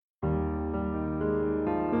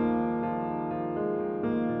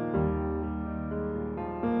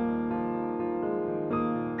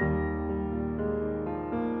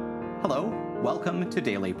Welcome to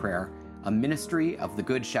Daily Prayer, a ministry of the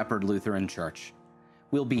Good Shepherd Lutheran Church.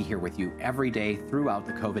 We'll be here with you every day throughout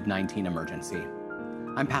the COVID-19 emergency.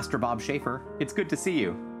 I'm Pastor Bob Schaefer. It's good to see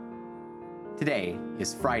you. Today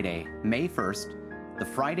is Friday, May 1st, the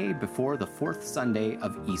Friday before the fourth Sunday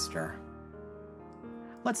of Easter.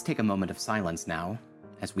 Let's take a moment of silence now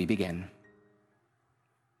as we begin.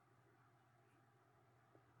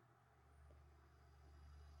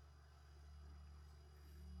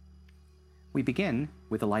 We begin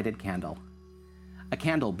with a lighted candle. A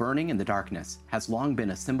candle burning in the darkness has long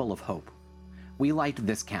been a symbol of hope. We light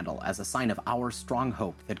this candle as a sign of our strong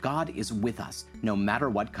hope that God is with us no matter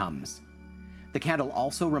what comes. The candle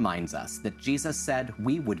also reminds us that Jesus said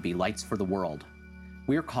we would be lights for the world.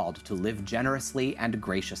 We're called to live generously and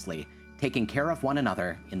graciously, taking care of one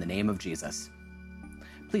another in the name of Jesus.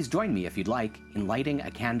 Please join me if you'd like in lighting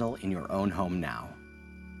a candle in your own home now.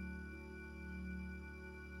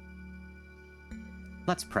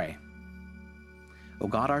 Let's pray. O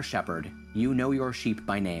God, our shepherd, you know your sheep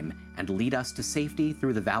by name and lead us to safety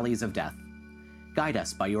through the valleys of death. Guide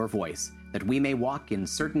us by your voice, that we may walk in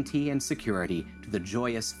certainty and security to the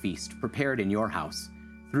joyous feast prepared in your house,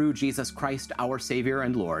 through Jesus Christ, our Savior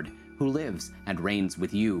and Lord, who lives and reigns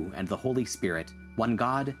with you and the Holy Spirit, one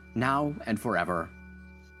God, now and forever.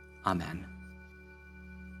 Amen.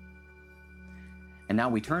 And now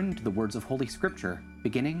we turn to the words of Holy Scripture,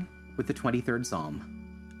 beginning with the 23rd Psalm.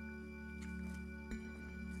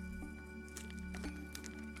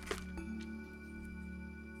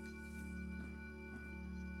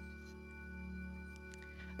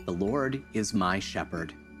 The Lord is my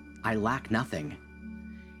shepherd. I lack nothing.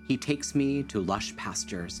 He takes me to lush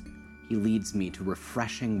pastures. He leads me to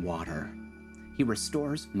refreshing water. He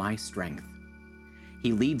restores my strength.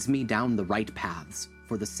 He leads me down the right paths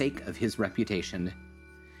for the sake of his reputation.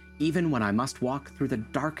 Even when I must walk through the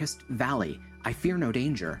darkest valley, I fear no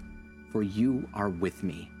danger, for you are with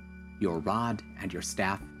me. Your rod and your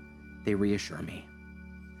staff, they reassure me.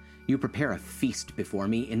 You prepare a feast before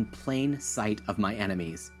me in plain sight of my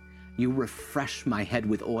enemies. You refresh my head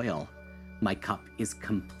with oil. My cup is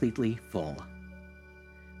completely full.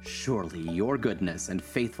 Surely your goodness and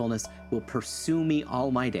faithfulness will pursue me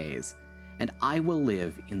all my days, and I will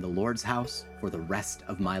live in the Lord's house for the rest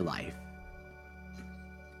of my life.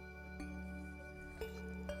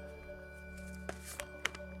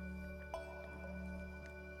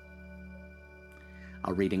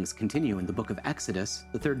 Our readings continue in the book of Exodus,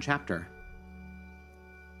 the 3rd chapter.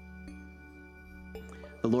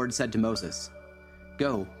 The Lord said to Moses,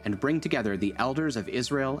 "Go and bring together the elders of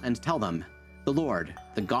Israel and tell them, 'The Lord,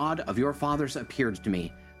 the God of your fathers appeared to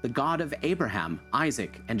me, the God of Abraham,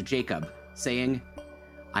 Isaac, and Jacob, saying,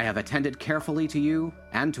 I have attended carefully to you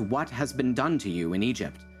and to what has been done to you in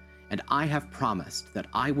Egypt, and I have promised that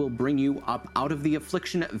I will bring you up out of the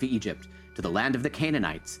affliction of Egypt to the land of the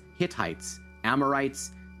Canaanites, Hittites,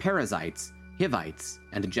 Amorites, Perizzites, Hivites,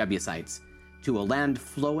 and Jebusites, to a land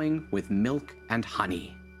flowing with milk and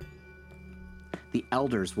honey. The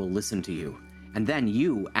elders will listen to you, and then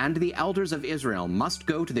you and the elders of Israel must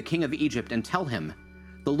go to the king of Egypt and tell him,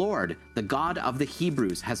 The Lord, the God of the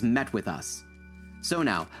Hebrews, has met with us. So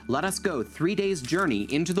now, let us go 3 days' journey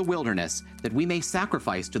into the wilderness, that we may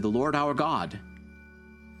sacrifice to the Lord our God.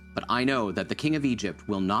 But I know that the king of Egypt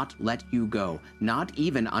will not let you go, not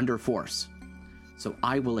even under force. So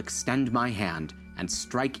I will extend my hand and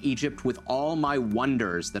strike Egypt with all my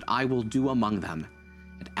wonders that I will do among them,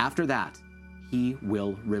 and after that he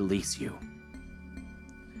will release you.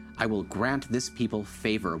 I will grant this people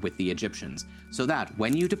favor with the Egyptians, so that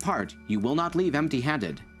when you depart, you will not leave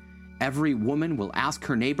empty-handed. Every woman will ask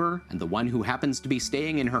her neighbor and the one who happens to be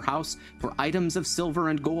staying in her house for items of silver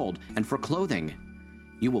and gold and for clothing.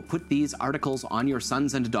 You will put these articles on your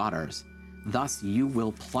sons and daughters. Thus you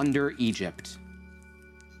will plunder Egypt.'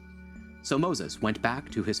 So Moses went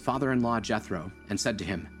back to his father-in-law Jethro and said to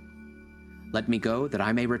him, 'Let me go that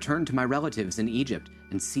I may return to my relatives in Egypt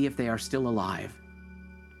and see if they are still alive.'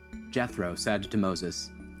 Jethro said to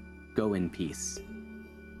Moses, 'Go in peace.'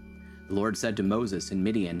 The Lord said to Moses in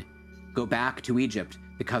Midian, 'Go back to Egypt,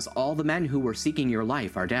 because all the men who were seeking your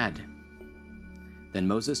life are dead.' Then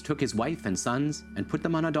Moses took his wife and sons and put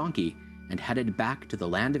them on a donkey and headed back to the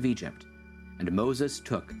land of Egypt. And Moses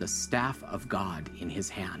took the staff of God in his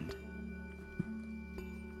hand.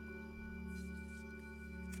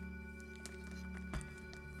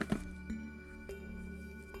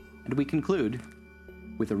 And we conclude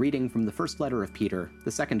with a reading from the first letter of Peter,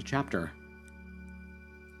 the 2nd chapter.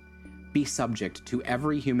 Be subject to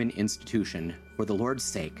every human institution for the Lord's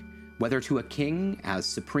sake, whether to a king as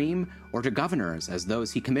supreme or to governors as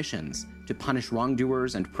those he commissions, to punish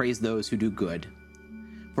wrongdoers and praise those who do good.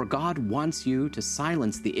 For God wants you to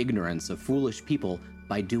silence the ignorance of foolish people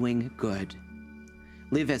by doing good.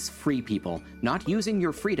 Live as free people, not using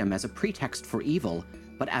your freedom as a pretext for evil,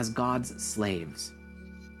 but as God's slaves.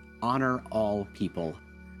 Honor all people.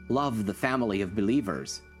 Love the family of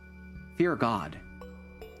believers. Fear God.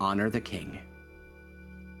 Honor the King.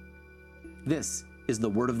 This is the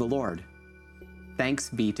word of the Lord. Thanks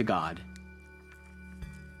be to God.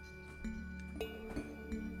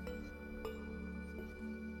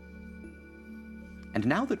 And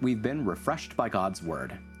now that we've been refreshed by God's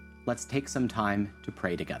word, let's take some time to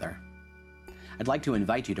pray together. I'd like to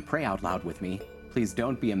invite you to pray out loud with me. Please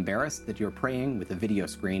don't be embarrassed that you're praying with a video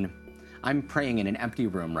screen. I'm praying in an empty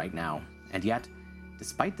room right now, and yet,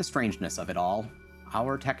 despite the strangeness of it all,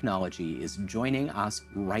 our technology is joining us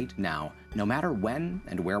right now, no matter when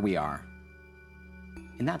and where we are.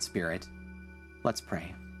 In that spirit, let's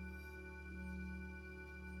pray.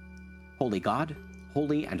 Holy God,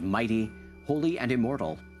 holy and mighty, holy and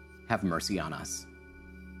immortal, have mercy on us.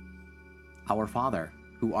 Our Father,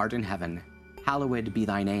 who art in heaven, hallowed be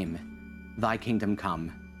thy name. Thy kingdom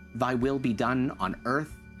come, thy will be done on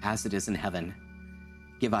earth as it is in heaven.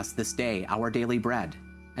 Give us this day our daily bread,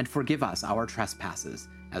 and forgive us our trespasses,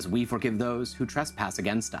 as we forgive those who trespass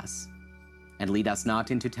against us. And lead us not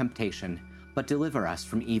into temptation, but deliver us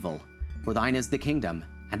from evil. For thine is the kingdom,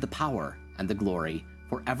 and the power, and the glory,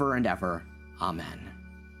 forever and ever. Amen.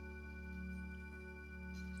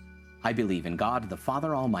 I believe in God, the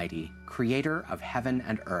Father Almighty, creator of heaven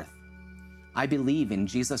and earth. I believe in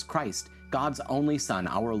Jesus Christ, God's only Son,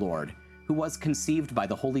 our Lord, who was conceived by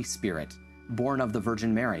the Holy Spirit, born of the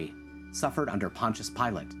Virgin Mary, suffered under Pontius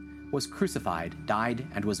Pilate, was crucified, died,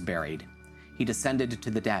 and was buried. He descended to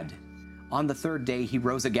the dead. On the third day he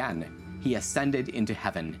rose again. He ascended into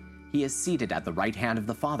heaven. He is seated at the right hand of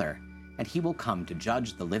the Father, and he will come to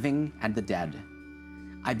judge the living and the dead.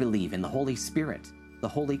 I believe in the Holy Spirit, the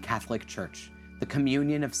Holy Catholic Church, the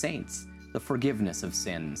communion of saints, the forgiveness of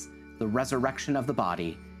sins, the resurrection of the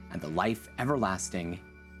body, and the life everlasting.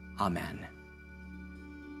 Amen.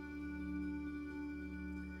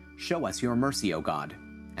 Show us your mercy, O God,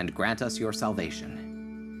 and grant us your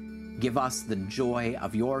salvation. Give us the joy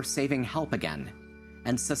of your saving help again,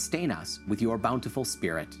 and sustain us with your bountiful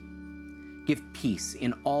Spirit. Give peace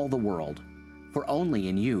in all the world, for only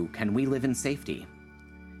in you can we live in safety.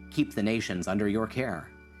 Keep the nations under your care,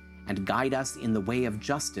 and guide us in the way of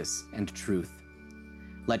justice and truth.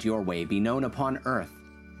 Let your way be known upon earth,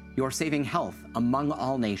 your saving health among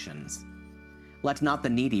all nations. Let not the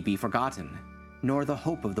needy be forgotten, nor the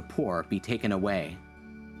hope of the poor be taken away.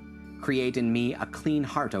 Create in me a clean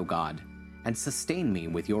heart, O God, and sustain me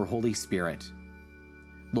with your Holy Spirit.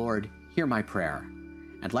 Lord, hear my prayer,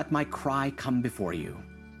 and let my cry come before you.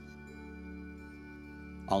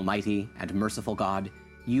 Almighty and merciful God,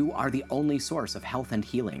 you are the only source of health and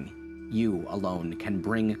healing. You alone can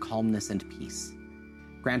bring calmness and peace.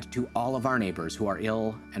 Grant to all of our neighbors who are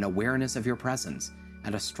ill an awareness of your presence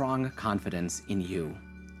and a strong confidence in you.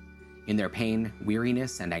 In their pain,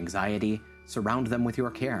 weariness, and anxiety, surround them with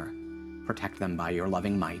your care. Protect them by your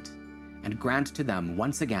loving might, and grant to them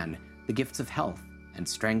once again the gifts of health and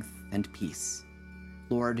strength and peace.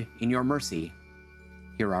 Lord, in your mercy,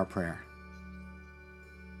 hear our prayer.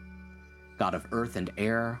 God of earth and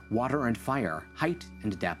air, water and fire, height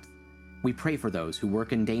and depth, we pray for those who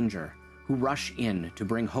work in danger, who rush in to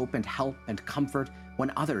bring hope and help and comfort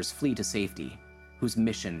when others flee to safety, whose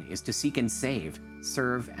mission is to seek and save,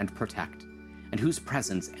 serve and protect, and whose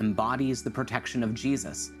presence embodies the protection of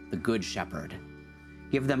Jesus, the Good Shepherd.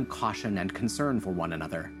 Give them caution and concern for one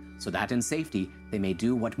another, so that in safety they may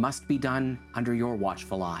do what must be done under your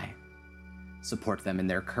watchful eye. Support them in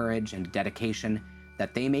their courage and dedication,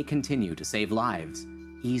 that they may continue to save lives,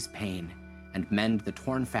 ease pain, and mend the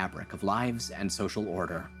torn fabric of lives and social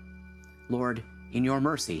order. Lord, in your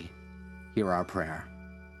mercy, hear our prayer.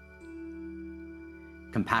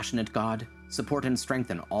 Compassionate God, support and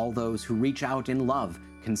strengthen all those who reach out in love,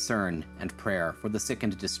 concern, and prayer for the sick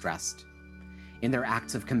and distressed. In their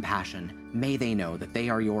acts of compassion, may they know that they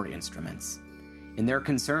are your instruments. In their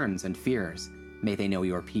concerns and fears, may they know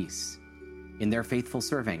your peace. In their faithful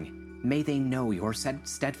serving, may they know your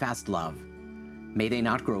steadfast love. May they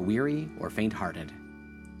not grow weary or faint-hearted.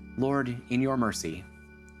 Lord, in your mercy,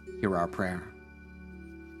 hear our prayer.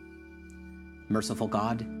 Merciful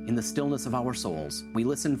God, in the stillness of our souls, we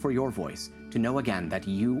listen for your voice to know again that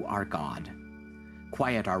you are God.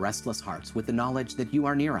 Quiet our restless hearts with the knowledge that you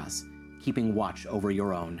are near us, keeping watch over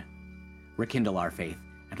your own. Rekindle our faith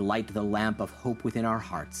and light the lamp of hope within our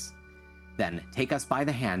hearts. Then take us by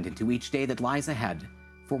the hand into each day that lies ahead,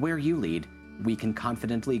 for where you lead, we can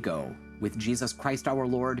confidently go, with Jesus Christ our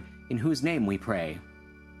Lord, in whose name we pray.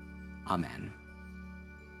 Amen.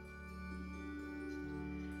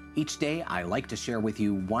 Each day, I like to share with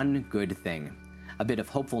you one good thing, a bit of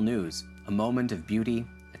hopeful news, a moment of beauty,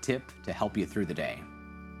 a tip to help you through the day.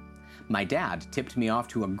 My dad tipped me off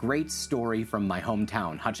to a great story from my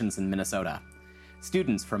hometown, Hutchinson, Minnesota.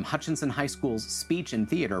 Students from Hutchinson High School's speech and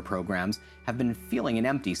theater programs have been feeling an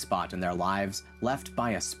empty spot in their lives, left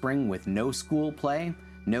by a spring with no school play,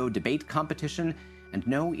 no debate competition, and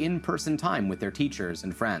no in-person time with their teachers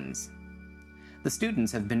and friends. The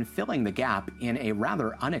students have been filling the gap in a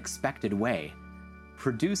rather unexpected way,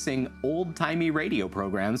 producing old-timey radio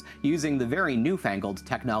programs using the very newfangled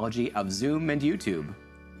technology of Zoom and YouTube.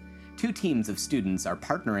 2 teams of students are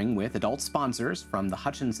partnering with adult sponsors from the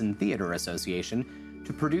Hutchinson Theater Association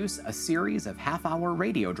to produce a series of half-hour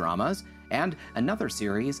radio dramas and another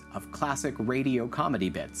series of classic radio comedy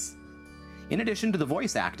bits. In addition to the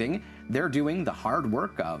voice acting, they're doing the hard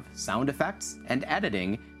work of sound effects and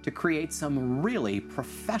editing to create some really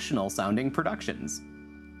professional-sounding productions.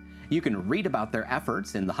 You can read about their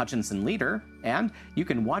efforts in the Hutchinson Leader, and you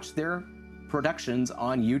can watch their productions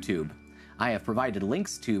on YouTube. I have provided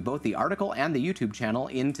links to both the article and the YouTube channel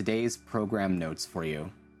in today's program notes for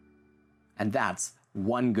you. And that's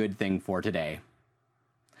one good thing for today.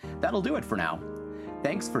 That'll do it for now.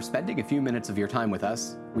 Thanks for spending a few minutes of your time with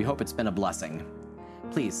us. We hope it's been a blessing.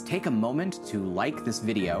 Please take a moment to like this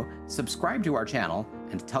video, subscribe to our channel,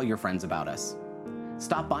 and tell your friends about us.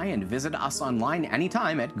 Stop by and visit us online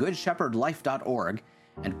anytime at goodshepherdlife.org,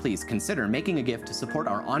 and please consider making a gift to support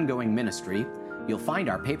our ongoing ministry. You'll find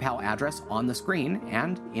our PayPal address on the screen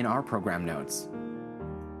and in our program notes.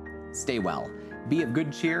 Stay well, be of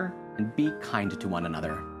good cheer, and be kind to one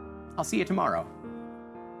another. I'll see you tomorrow.